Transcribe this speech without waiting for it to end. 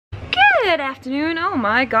Good afternoon. Oh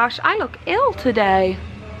my gosh, I look ill today.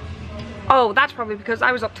 Oh, that's probably because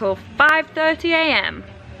I was up till 5:30 a.m.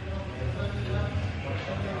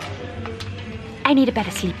 I need a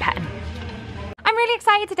better sleep pattern. I'm really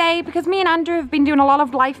excited today because me and Andrew have been doing a lot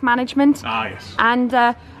of life management. Ah, yes. And did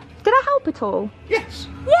I help at all? Yes.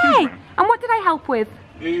 Yay! And what did I help with?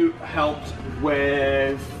 You helped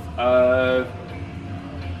with where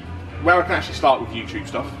I can actually start with YouTube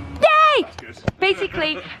stuff. Yay! That's good.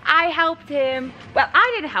 Basically, I helped him. Well,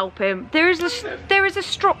 I didn't help him. There is a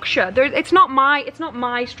structure. It's not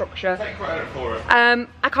my structure. Take credit for it.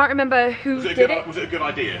 I can't remember who did it. Was it a good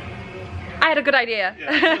idea? I had a good idea.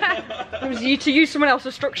 Yeah. It was to use someone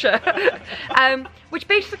else's structure. Which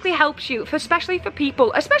basically helps you, especially for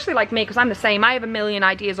people, especially like me, because I'm the same. I have a million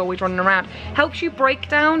ideas always running around. Helps you break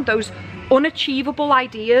down those unachievable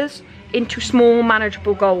ideas into small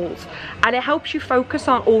manageable goals, and it helps you focus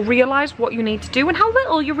on or realize what you need to do and how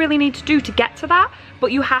little you really need to do to get to that,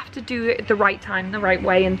 but you have to do it at the right time, the right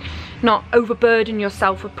way, and not overburden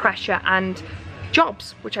yourself with pressure and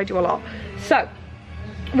jobs, which I do a lot. So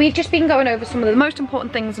we've just been going over some of the most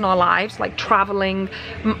important things in our lives, like traveling,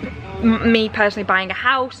 me personally buying a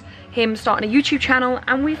house, him starting a YouTube channel,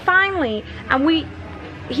 and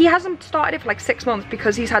he hasn't started it for like 6 months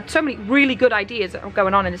because he's had so many really good ideas that are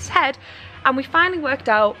going on in his head, and we finally worked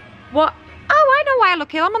out what, oh, I know why I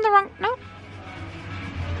look ill, I'm on the wrong, no.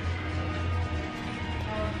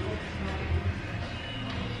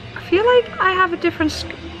 I feel like I have a different,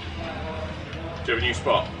 Do you have a new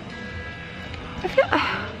spot? I feel,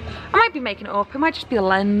 I might be making it up, it might just be the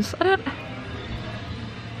lens, I don't know.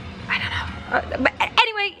 But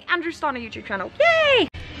anyway, Andrew's starting a YouTube channel, yay!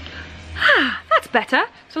 That's better.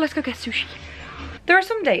 So let's go get sushi. There are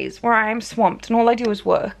some days where I'm swamped and all I do is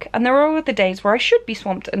work, and there are other days where I should be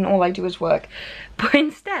swamped and all I do is work. But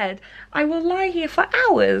instead, I will lie here for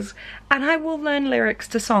hours and I will learn lyrics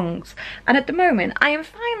to songs. And at the moment, I am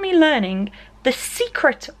finally learning the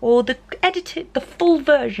secret, or the full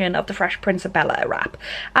version of the Fresh Prince of Bel-Air rap.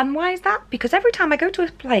 And why is that? Because every time I go to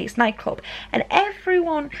a place, nightclub, and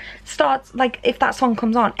everyone starts, like, if that song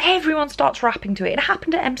comes on, everyone starts rapping to it. It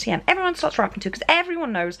happened at MCM. Everyone starts rapping to it because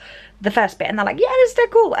everyone knows the first bit, and they're like, yeah, this is so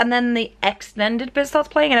cool. And then the extended bit starts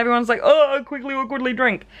playing, and everyone's like, oh, quickly, awkwardly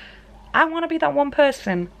drink. I want to be that one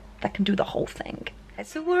person that can do the whole thing.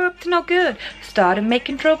 So we're up to no good. Started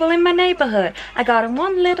making trouble in my neighborhood. I got in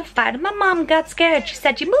one little fight and my mom got scared. She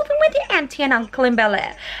said, you're moving with your auntie and uncle in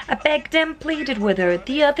Bel-Air. I begged and pleaded with her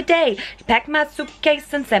the other day. She packed my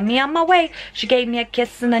suitcase and sent me on my way. She gave me a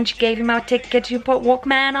kiss and then she gave me my ticket. She put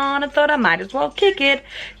Walkman on and thought I might as well kick it.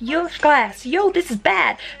 Yo, class, yo, this is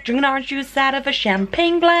bad. Drinking orange juice out of a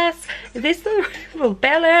champagne glass. Is this the little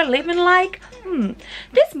Bel-Air living like?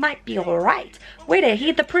 This might be alright. Way to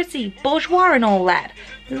hear the prissy, bourgeois and all that.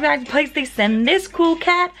 Is that the place they send this cool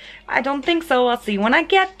cat? I don't think so. I'll see when I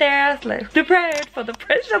get there. Let's prepared for the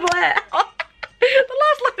Prince of Bel-Air. The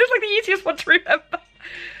last line is like the easiest one to remember.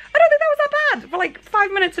 I don't think that was that bad. For like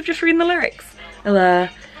 5 minutes of just reading the lyrics.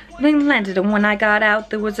 Landed, and when I got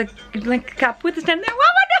out, there was a cop with a stand there. Oh no,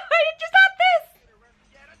 I just had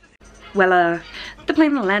this. Well, the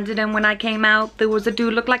plane landed, and when I came out, there was a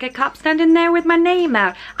dude looked like a cop standing there with my name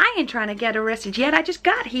out. I ain't trying to get arrested yet, I just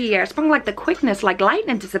got here. Sprung like the quickness, like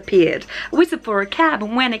lightning disappeared. I whistled for a cab,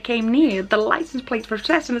 and when it came near, the license plates were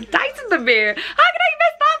pressed and the Dyson's appeared. How could I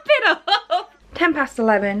mess that bit up?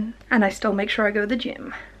 10:11, and I still make sure I go to the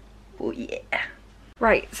gym. Oh yeah.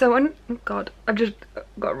 Right, so, oh god, I've just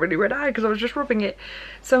got really red-eyed because I was just rubbing it.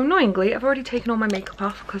 So annoyingly, I've already taken all my makeup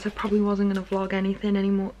off because I probably wasn't going to vlog anything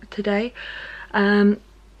anymore today. And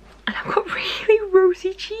I've got really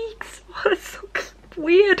rosy cheeks. Oh, that's so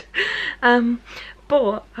weird.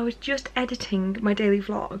 But I was just editing my daily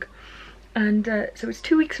vlog, and so it's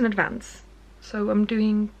 2 weeks in advance. So I'm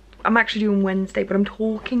actually doing Wednesday, but I'm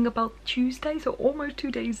talking about Tuesday, so almost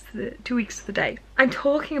 2 weeks to the day. I'm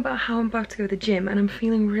talking about how I'm about to go to the gym, and I'm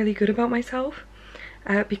feeling really good about myself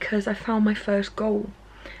because I found my first goal.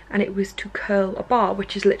 And it was to curl a bar,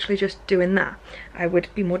 which is literally just doing that. I would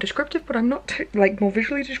be more descriptive, but I'm not, like more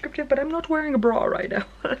visually descriptive, but I'm not wearing a bra right now.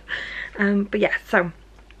 But yeah, so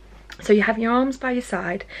you have your arms by your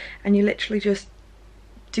side and you literally just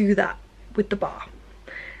do that with the bar.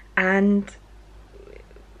 And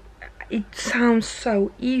it sounds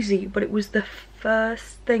so easy, but it was the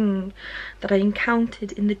first thing that I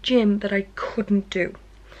encountered in the gym that I couldn't do.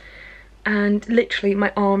 And literally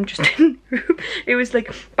my arm just didn't move. It was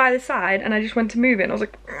like by the side and I just went to move it and I was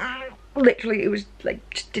like, literally it was like,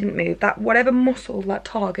 just didn't move. That whatever muscle that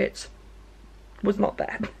targets was not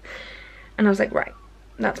there. And I was like, right,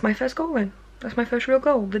 that's my first goal then. That's my first real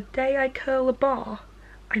goal. The day I curl a bar,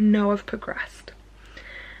 I know I've progressed.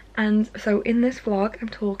 And so in this vlog, I'm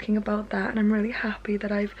talking about that, and I'm really happy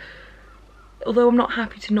that although I'm not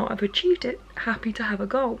happy to not have achieved it, happy to have a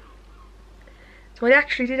goal. So I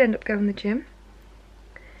actually did end up going to the gym.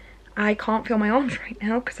 I can't feel my arms right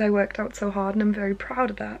now because I worked out so hard, and I'm very proud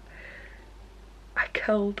of that. I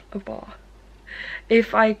curled a bar.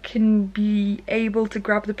 If I can be able to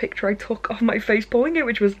grab the picture I took of my face pulling it,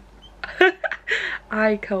 which was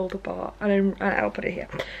I curled a bar, and I'll put it here,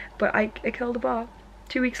 but I curled a bar.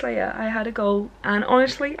 2 weeks later I had a goal, and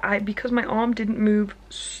honestly, because my arm didn't move,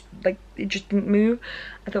 like it just didn't move,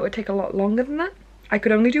 I thought it would take a lot longer than that. I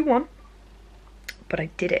could only do one, but I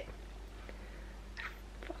did it.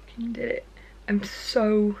 I fucking did it. I'm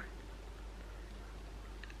so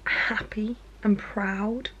happy and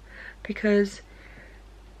proud, because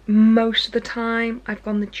most of the time I've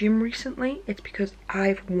gone to the gym recently, it's because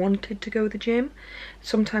I've wanted to go to the gym.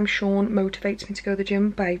 Sometimes Sean motivates me to go to the gym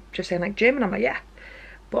by just saying like gym, and I'm like yeah.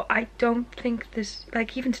 But I don't think there's,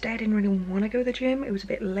 like, even today I didn't really want to go to the gym. It was a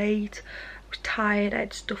bit late, I was tired, I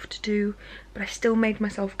had stuff to do, but I still made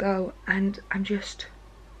myself go, and I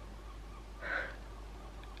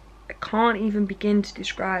can't even begin to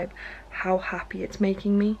describe how happy it's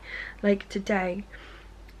making me. Like today,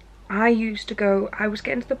 I was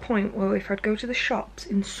getting to the point where if I'd go to the shops,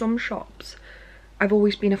 in some shops, I've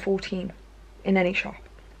always been a 14 in any shop.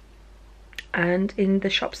 And in the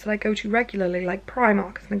shops that I go to regularly, like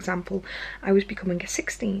Primark as an example, I was becoming a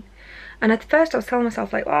 16. And at first I was telling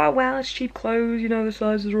myself like, oh well, it's cheap clothes, you know, the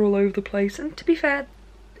sizes are all over the place. And to be fair,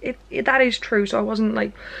 that is true, so I wasn't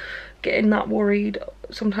like getting that worried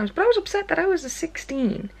sometimes. But I was upset that I was a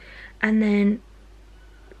 16. And then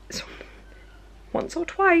once or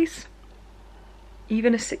twice,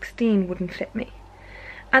 even a 16 wouldn't fit me.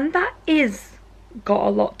 And that is got a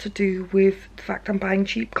lot to do with the fact I'm buying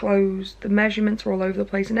cheap clothes. The measurements are all over the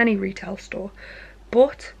place in any retail store.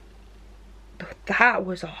 But that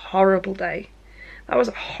was a horrible day. That was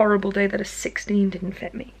a horrible day that a 16 didn't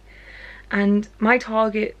fit me. And my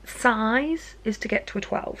target size is to get to a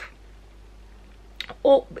 12.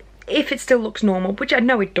 Or if it still looks normal, which I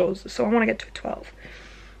know it does, so I want to get to a 12.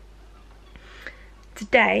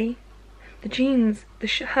 Today, the jeans,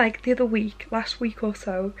 like the other week, last week or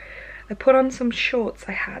so, I put on some shorts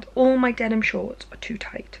I had. All my denim shorts are too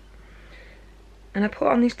tight. And I put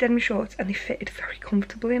on these denim shorts and they fitted very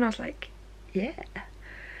comfortably, and I was like, yeah.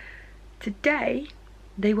 Today,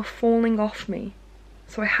 they were falling off me,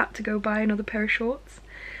 so I had to go buy another pair of shorts.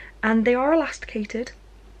 And they are elasticated,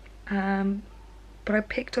 but I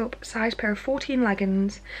picked up a size pair of 14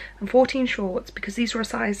 leggings and 14 shorts because these were a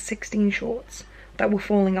size 16 shorts that were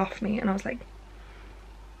falling off me, and I was like,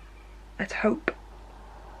 let's hope.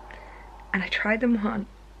 And I tried them on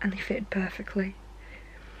and they fitted perfectly.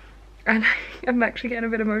 And I'm actually getting a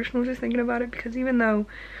bit emotional just thinking about it, because even though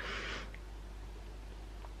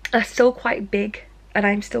they're still quite big and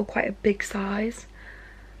I'm still quite a big size,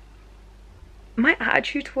 my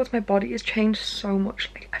attitude towards my body has changed so much.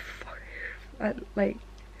 Like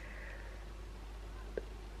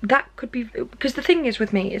that could be, because the thing is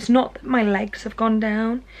with me, it's not that my legs have gone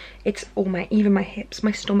down, it's all even my hips,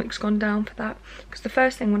 my stomach's gone down for that. Because the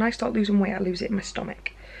first thing, when I start losing weight, I lose it in my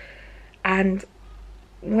stomach. And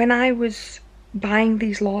when I was buying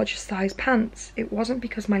these large size pants, it wasn't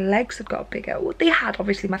because my legs had got bigger. Well, they had,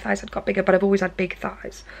 obviously my thighs had got bigger, but I've always had big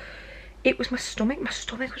thighs. It was my stomach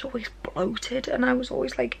was always bloated, and I was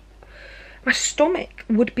always like, my stomach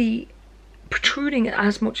would be protruding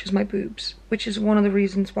as much as my boobs, which is one of the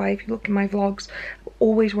reasons why, if you look in my vlogs, I'm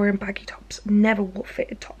always wearing baggy tops, never wore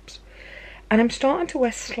fitted tops. And I'm starting to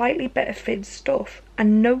wear slightly better fitted stuff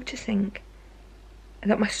and noticing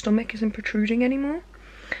that my stomach isn't protruding anymore.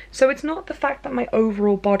 So it's not the fact that my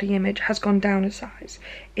overall body image has gone down a size,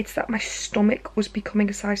 it's that my stomach was becoming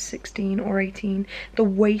a size 16 or 18, the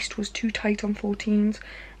waist was too tight on 14s,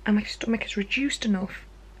 and my stomach has reduced enough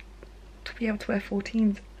to be able to wear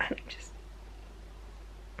 14s, and it just...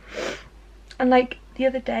 And like the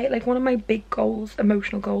other day, like one of my big goals,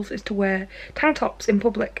 emotional goals, is to wear tank tops in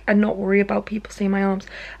public and not worry about people seeing my arms.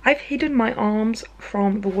 I've hidden my arms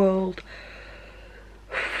from the world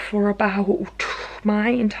for about my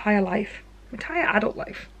entire life, entire adult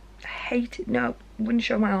life. I hated, no, wouldn't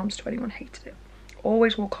show my arms to anyone, hated it.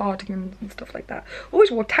 Always wore cardigans and stuff like that.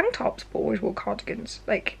 Always wore tank tops, but always wore cardigans,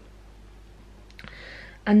 like.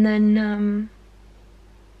 And then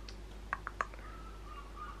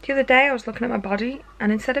the other day I was looking at my body,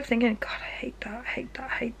 and instead of thinking, God, I hate that, I hate that,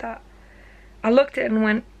 I hate that, I looked at it and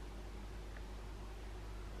went,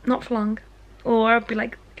 not for long. Or I'd be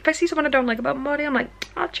like, if I see someone I don't like about my body, I'm like,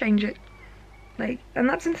 I'll change it. Like, and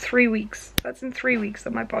that's in 3 weeks. That's in 3 weeks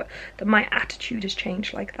that my attitude has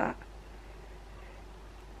changed like that.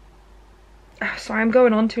 Sorry, I'm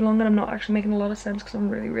going on too long and I'm not actually making a lot of sense because I'm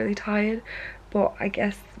really, really tired. But I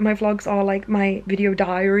guess my vlogs are like my video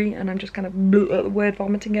diary and I'm just kind of word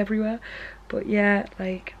vomiting everywhere. But yeah,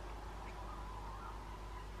 like,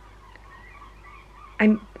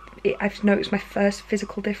 I've noticed my first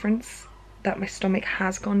physical difference, that my stomach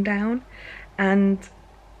has gone down, and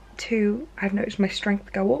 2, I've noticed my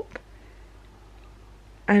strength go up,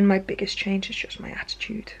 and my biggest change is just my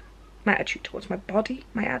attitude. My attitude towards my body,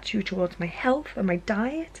 my attitude towards my health and my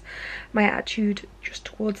diet, my attitude just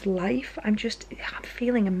towards life. I'm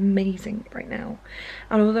feeling amazing right now.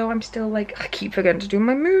 And although I'm still like, I keep forgetting to do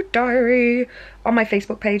my mood diary. On my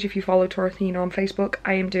Facebook page, if you follow TorAthena on Facebook,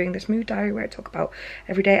 I am doing this mood diary where I talk about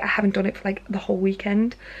every day. I haven't done it for like the whole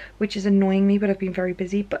weekend, which is annoying me, but I've been very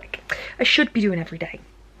busy. But I should be doing every day,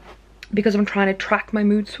 because I'm trying to track my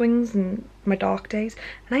mood swings and my dark days,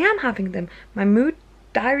 and I am having them. My mood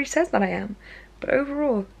diary says that I am, but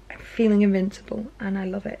overall I'm feeling invincible and I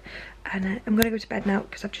love it. And I'm gonna go to bed now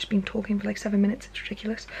because I've just been talking for like 7 minutes. It's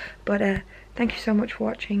ridiculous. But thank you so much for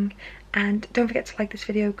watching, and don't forget to like this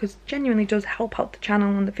video because it genuinely does help out the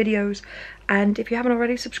channel and the videos. And if you haven't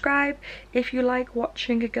already, subscribe if you like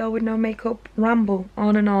watching a girl with no makeup ramble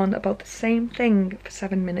on and on about the same thing for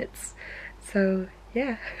 7 minutes. So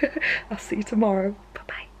yeah, I'll see you tomorrow. Bye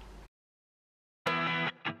bye.